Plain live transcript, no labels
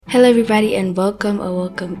Hello everybody and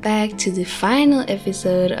welcome back to the final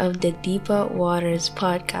episode of the Deeper Waters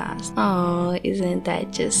podcast. Oh, isn't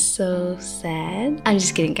that just so sad? I'm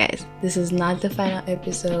just kidding, guys. This is not the final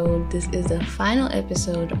episode. This is the final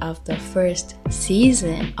episode of the first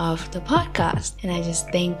season of the podcast. And I just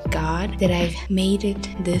thank God that I've made it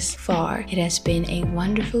this far. It has been a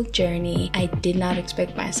wonderful journey. I did not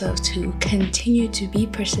expect myself to continue to be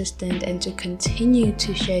persistent and to continue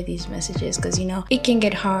to share these messages because, it can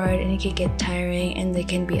get hard and it can get tiring and there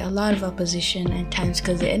can be a lot of opposition at times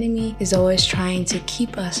because the enemy is always trying to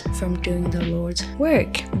keep us from doing the Lord's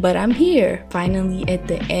work. But I'm here finally at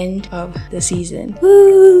the end of the season.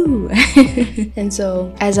 Woo! And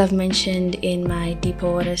so, as I've mentioned in my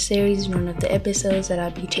Deeper Water series, one of the episodes, that I'll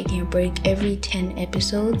be taking a break every 10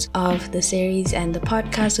 episodes of the series and the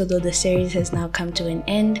podcast, although the series has now come to an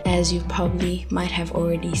end, as you probably might have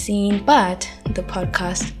already seen, but the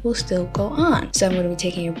podcast will still go on. So I'm going to be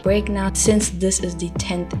taking a break now. Since this is the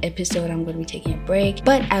 10th episode, I'm going to be taking a break,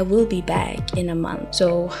 but I will be back in a month.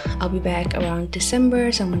 So I'll be back around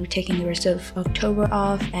December, so I'm going to be taking the rest of October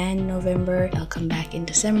off and November. I'll come back in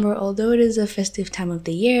December. Although it is a festive time of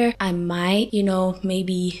the year, I might,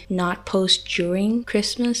 maybe not post during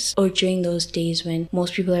Christmas or during those days when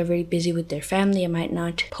most people are very busy with their family. I might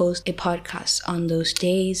not post a podcast on those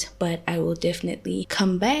days, but I will definitely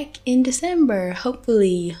come back in December,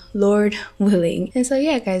 hopefully, Lord willing. And so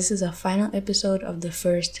yeah, guys, this is a final episode of the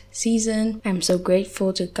first season. I'm so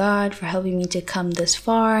grateful to God for helping me to come this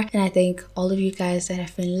far, and I thank all of you guys that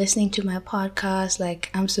have been listening to my podcast.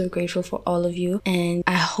 I'm so grateful for all of you, and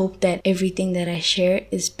I hope that everything that I share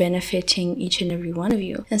is benefiting each and every one of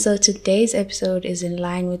you. And so today's episode is in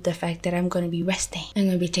line with the fact that I'm going to be resting. I'm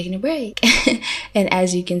going to be taking a break. And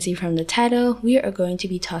as you can see from the title, we are going to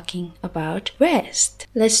be talking about rest.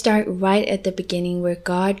 Let's start right at the beginning where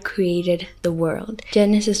God created the world.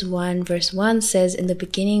 Genesis 1 verse 1 says, "In the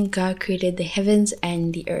beginning God created the heavens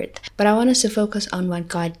and the earth." But I want us to focus on what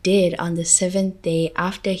God did on the seventh day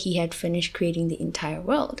after he had finished creating the entire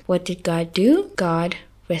world. What did God do? God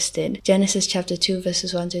rested. Genesis chapter 2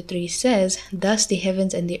 verses 1 to 3 says, "Thus the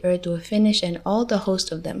heavens and the earth were finished and all the host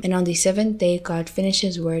of them. And on the seventh day God finished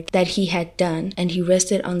his work that he had done, and he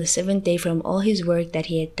rested on the seventh day from all his work that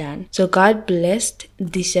he had done." So God blessed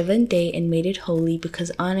the seventh day and made it holy,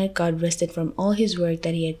 because on it God rested from all his work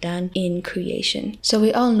that he had done in creation. So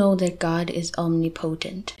we all know that God is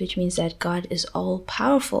omnipotent, which means that God is all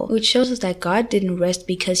powerful, which shows us that God didn't rest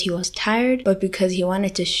because he was tired, but because he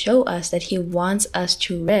wanted to show us that he wants us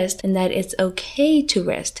to rest and that it's okay to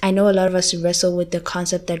rest. I know a lot of us wrestle with the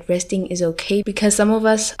concept that resting is okay because some of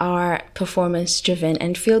us are performance driven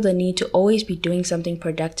and feel the need to always be doing something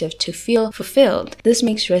productive to feel fulfilled. This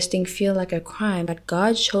makes resting feel like a crime, but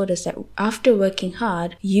God showed us that after working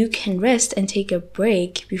hard, you can rest and take a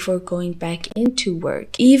break before going back into work.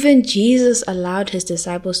 Even Jesus allowed his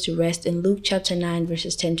disciples to rest in Luke chapter 9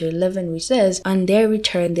 verses 10 to 11, which says, "On their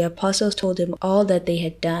return, the apostles told him all that they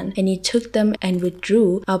had done, and he took them and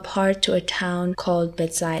withdrew apart to a town called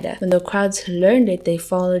Bethsaida. When the crowds learned it, they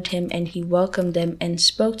followed him, and he welcomed them and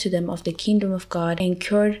spoke to them of the kingdom of God and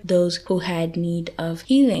cured those who had need of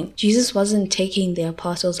healing." Jesus wasn't taking the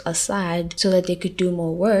apostles aside so that they could do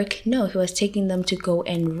more work. No, he was taking them to go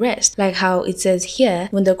and rest. Like how it says here,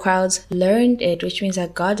 when the crowds learned it, which means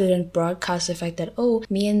that God didn't broadcast the fact that, oh,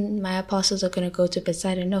 me and my apostles are going to go to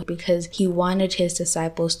Bethsaida. No, because he wanted his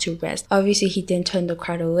disciples to rest. Obviously, he didn't turn the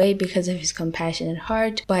crowd away because of his compassionate heart,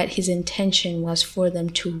 but his intention was for them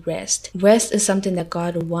to rest. Rest is something that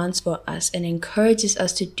God wants for us and encourages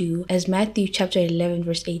us to do, as Matthew chapter 11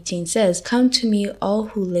 verse 18 says, "Come to me all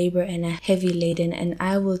who labor and are heavy laden, and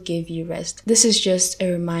I will give you rest." This is just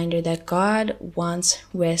a reminder that God wants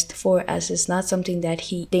rest for us. It's not something that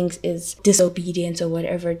he thinks is disobedience or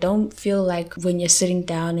whatever. Don't feel like when you're sitting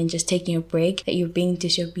down and just taking a break that you're being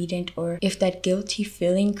disobedient, or if that guilty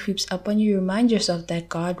feeling creeps up on you, remind yourself that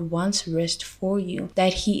God wants rest for you,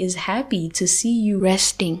 that he is happy to see you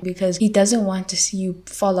resting, because he doesn't want to see you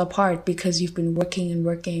fall apart because you've been working and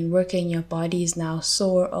working and working. Your body is now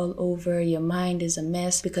sore all over. Your mind is a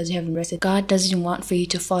mess because you haven't rested. God doesn't want for you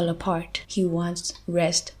to fall apart. He wants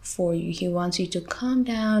rest for you. He wants you to calm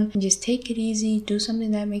down and just take it easy. Do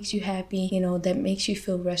something that makes you happy, that makes you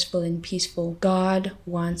feel restful and peaceful. God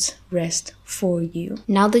wants rest for you.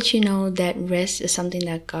 Now that you know that rest is something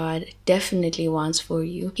that God definitely wants for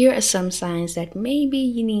you, here are some signs that maybe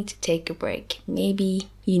you need to take a break. Maybe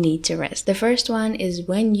you need to rest. The first one is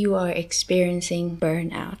when you are experiencing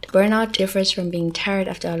burnout. Burnout differs from being tired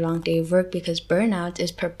after a long day of work because burnout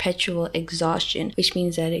is perpetual exhaustion, which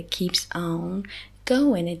means that it keeps on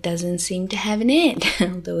going. It doesn't seem to have an end,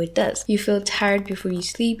 although it does. You feel tired before you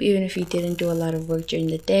sleep, even if you didn't do a lot of work during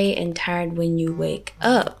the day, and tired when you wake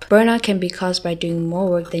up. Burnout can be caused by doing more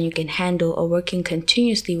work than you can handle or working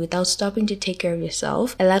continuously without stopping to take care of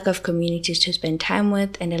yourself, a lack of communities to spend time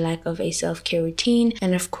with, and a lack of a self-care routine,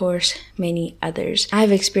 and of course, many others.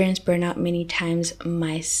 I've experienced burnout many times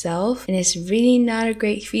myself, and it's really not a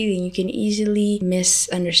great feeling. You can easily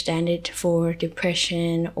misunderstand it for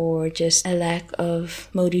depression or just a lack of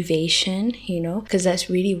motivation, because that's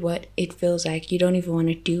really what it feels like. You don't even want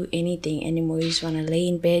to do anything anymore. You just want to lay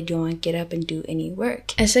in bed. You don't want to get up and do any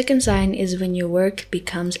work. A second sign is when your work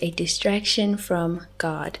becomes a distraction from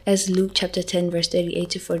God. As Luke chapter 10 verse 38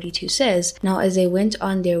 to 42 says, "Now as they went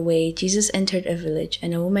on their way, Jesus entered a village,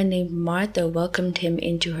 and a woman named Martha welcomed him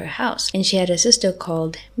into her house. And she had a sister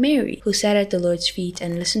called Mary, who sat at the Lord's feet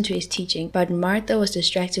and listened to his teaching. But Martha was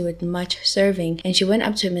distracted with much serving, and she went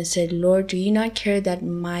up to him and said, 'Lord, do you not care that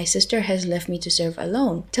my sister has left me to serve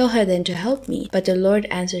alone? Tell her then to help me.' But the Lord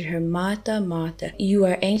answered her, 'Martha, Martha, you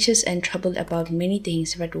are anxious and troubled about many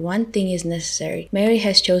things, but one thing is necessary. Mary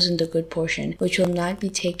has chosen the good portion, which will not be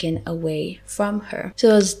taken away from her.'" So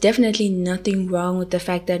there's definitely nothing wrong with the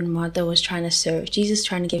fact that Martha was trying to serve Jesus,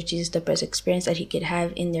 trying to give Jesus the best experience that he could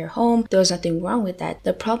have in their home. There was nothing wrong with that.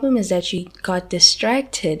 The problem is that she got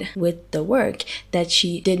distracted with the work, that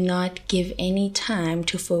she did not give any time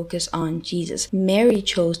to focus on Jesus. Mary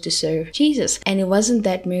chose to serve Jesus, and it wasn't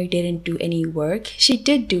that Mary didn't do any work. She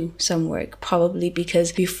did do some work, probably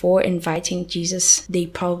because before inviting Jesus, they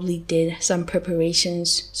probably did some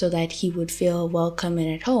preparations so that he would feel welcome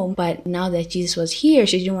and at home. But now that Jesus was here,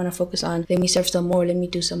 she didn't want to focus on, let me serve some more, let me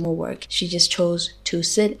do some more work. She just chose to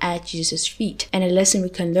sit at Jesus' feet. And a lesson we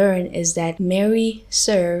can learn is that Mary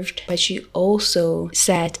served, but she also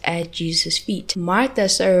sat at Jesus' feet. Martha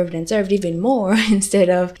served and served even more instead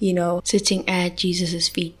of, sitting at Jesus'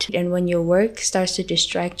 feet. And when your work starts to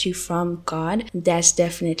distract you from God, that's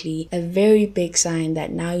definitely a very big sign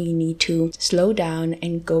that now you need to slow down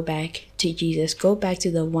and go back to Jesus. Go back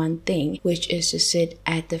to the one thing, which is to sit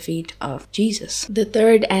at the feet of Jesus. The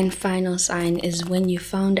third and final sign is when you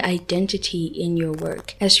found identity in your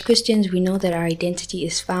work. As Christians, we know that our identity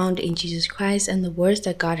is found in Jesus Christ and the words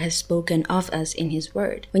that God has spoken of us in his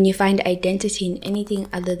word. When you find identity in anything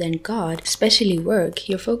other than God, especially work,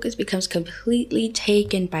 your focus becomes completely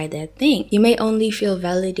taken by that thing. You may only feel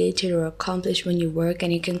validated or accomplished when you work,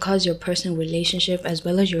 and it can cause your personal relationship as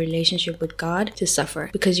well as your relationship with God to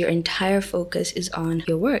suffer because your entire focus is on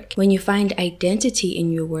your work. When you find identity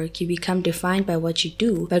in your work, you become defined by what you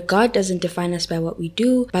do, but God doesn't define us by what we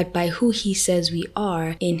do, but by who he says we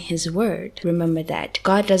are in his word. Remember that.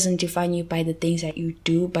 God doesn't define you by the things that you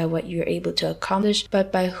do, by what you're able to accomplish,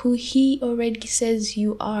 but by who he already says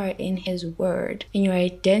you are in his word. And your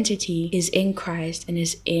identity is in Christ and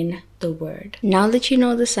is in the word. Now that you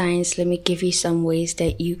know the signs, let me give you some ways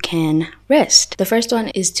that you can rest. The first one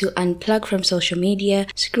is to unplug from social media.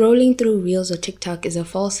 Scrolling through Reels or TikTok is a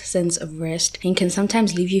false sense of rest and can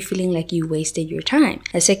sometimes leave you feeling like you wasted your time.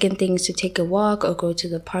 A second thing is to take a walk or go to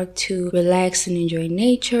the park to relax and enjoy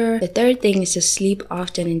nature. The third thing is to sleep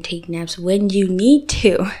often and take naps when you need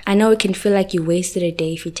to. I know it can feel like you wasted a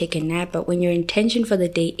day if you take a nap, but when your intention for the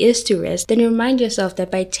day is to rest, then remind yourself that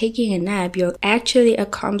by taking a nap, you're actually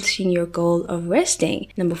accomplishing your goal of resting.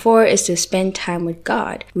 Number 4 is to spend time with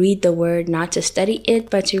God. Read the word, not to study it,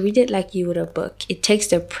 but to read it like you would a book. It takes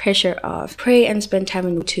the pressure off. Pray and spend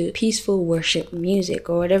time to peaceful worship music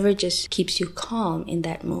or whatever just keeps you calm in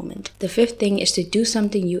that moment. The 5th thing is to do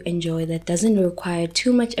something you enjoy that doesn't require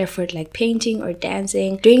too much effort, like painting or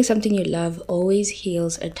dancing. Doing something you love always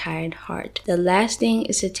heals a tired heart. The last thing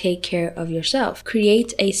is to take care of yourself.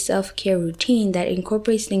 Create a self-care routine that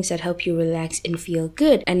incorporates things that help you relax and feel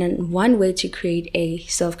good. And then one way to create a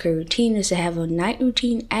self-care routine is to have a night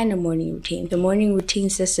routine and a morning routine. The morning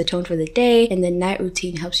routine sets the tone for the day, and the night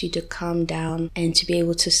routine helps you to calm down and to be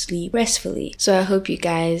able to sleep restfully. So I hope you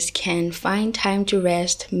guys can find time to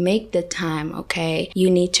rest. Make the time, okay?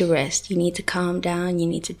 You need to rest. You need to calm down. You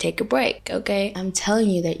need to take a break, okay? I'm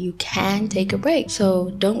telling you that you can take a break.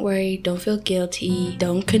 So don't worry. Don't feel guilty.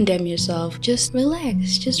 Don't condemn yourself. Just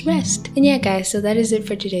relax. Just rest. And yeah, guys, so that is it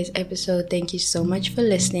for today's episode. Thank you so much for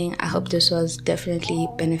listening. I hope this was definitely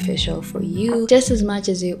beneficial for you, just as much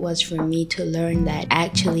as it was for me to learn that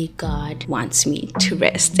actually God wants me to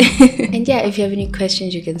rest. And yeah, if you have any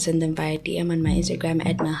questions, you can send them via DM on my Instagram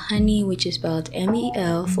at Melhoney, which is spelled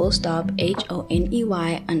MEL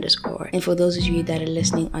HONEY_. And for those of you that are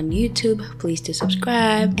listening on YouTube, please do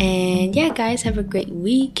subscribe. And yeah, guys, have a great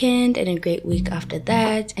weekend and a great week after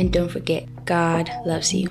that. And don't forget, God loves you.